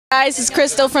Guys, it's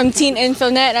Crystal from Teen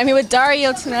Infonet. I'm here with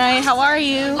Dario tonight. How are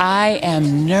you? I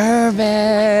am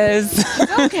nervous.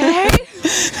 It's okay.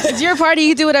 It's your party.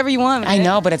 You do whatever you want. I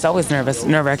know, but it's always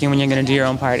nerve-wracking when you're going to do your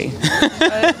own party.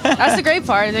 That's the great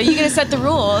part. You're going to set the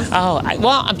rules. Oh,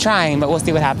 well, I'm trying, but we'll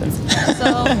see what happens.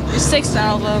 So, your sixth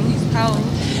album.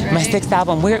 Right? My sixth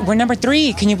album. We're number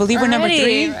 3. Can you believe we're number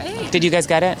 3? Right. Did you guys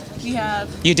get it? We have.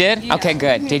 You did? Yeah. Okay,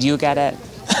 good. Did you get it?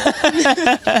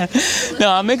 No,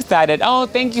 I'm excited. Oh,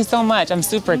 thank you so much. I'm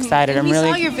super excited. We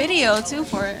saw your video too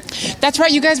for it. That's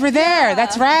right. You guys were there. Yeah.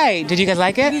 That's right. Did you guys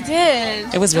like it? We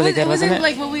did. It was really good, wasn't it? It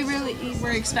wasn't like what we really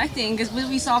were expecting, because what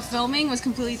we saw filming was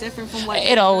completely different from what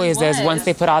it always is. Once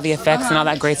they put all the effects and all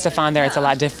that great stuff on there, it's a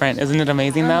lot different. Isn't it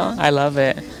amazing though? I love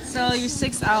it. So your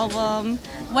sixth album,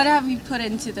 what have you put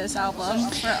into this album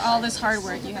for all this hard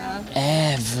work you have?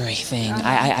 Everything.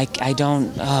 I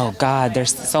don't, oh God,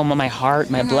 there's so much, my heart,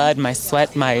 my blood, my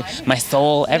sweat, my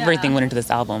soul, everything went into this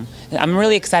album. I'm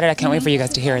really excited. I can't wait for you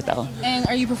guys to hear it though. And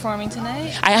are you performing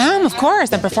tonight? I am, of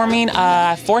course. I'm performing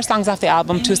 4 songs off the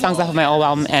album, 2 songs off of my old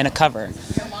album, and a cover.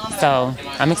 So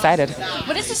I'm excited.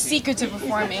 What is the secret to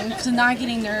performing, to not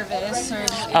getting nervous?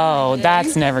 Oh,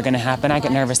 that's never going to happen. I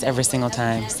get nervous every single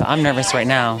time. So I'm nervous right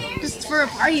now. Just for a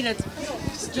party that's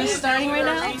just starting right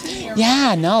now?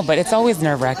 Yeah, no, but it's always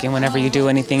nerve-wracking whenever you do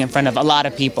anything in front of a lot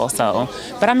of people. So,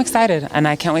 but I'm excited, and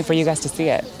I can't wait for you guys to see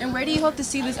it. And where do you hope to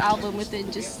see this album within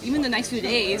just even the next few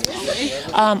days?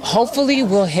 Hopefully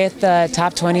we'll hit the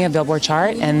top 20 of Billboard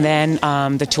chart, and then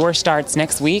the tour starts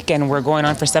next week, and we're going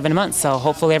on for 7 months. So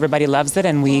hopefully everybody loves it,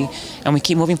 and we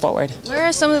keep moving forward. Where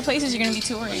are some of the places you're going to be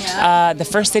touring at? The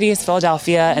first city is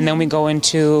Philadelphia, and then we go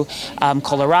into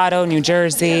Colorado, New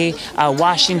Jersey,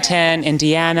 Washington,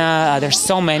 Indiana. There's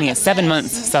so many. It's 7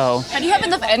 months. So how do you have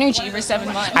enough energy for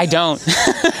 7 months? I don't.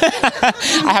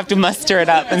 I have to muster it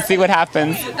up and see what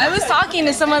happens. I was talking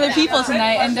to some other people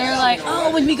tonight, and they're like, "Oh,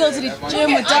 when we go to the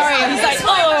gym with Dario, he's like,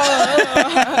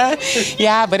 oh."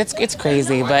 Yeah, but it's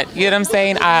crazy. But you know what I'm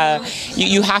saying?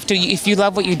 You have to. If you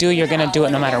love what you do, you're gonna do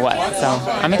it no matter what. So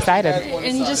I'm excited.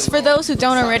 And just for those who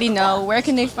don't already know, where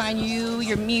can they find you,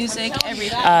 your music,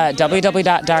 everything?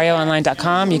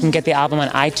 www.darioonline.com. You can get the album on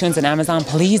iTunes and Amazon.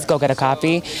 Please go get a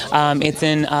copy. It's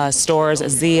in stores,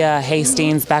 Zia,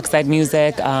 Hastings, Backside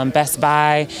Music, Best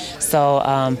Buy. So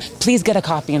please get a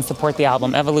copy and support the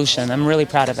album, Evolution. I'm really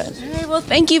proud of it. All right, well,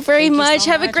 thank you very much.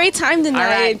 Have a great time tonight. All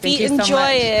right,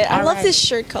 Enjoy it. I love this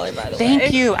shirt color, by the way.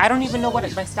 Thank you. I don't even know what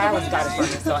my stylist got it for me.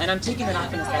 So, and I'm taking it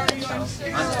off in a second. So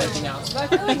I'm taking out. I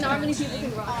feel like not many people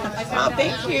can rock it. Oh,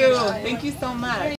 thank you. Thank you so much.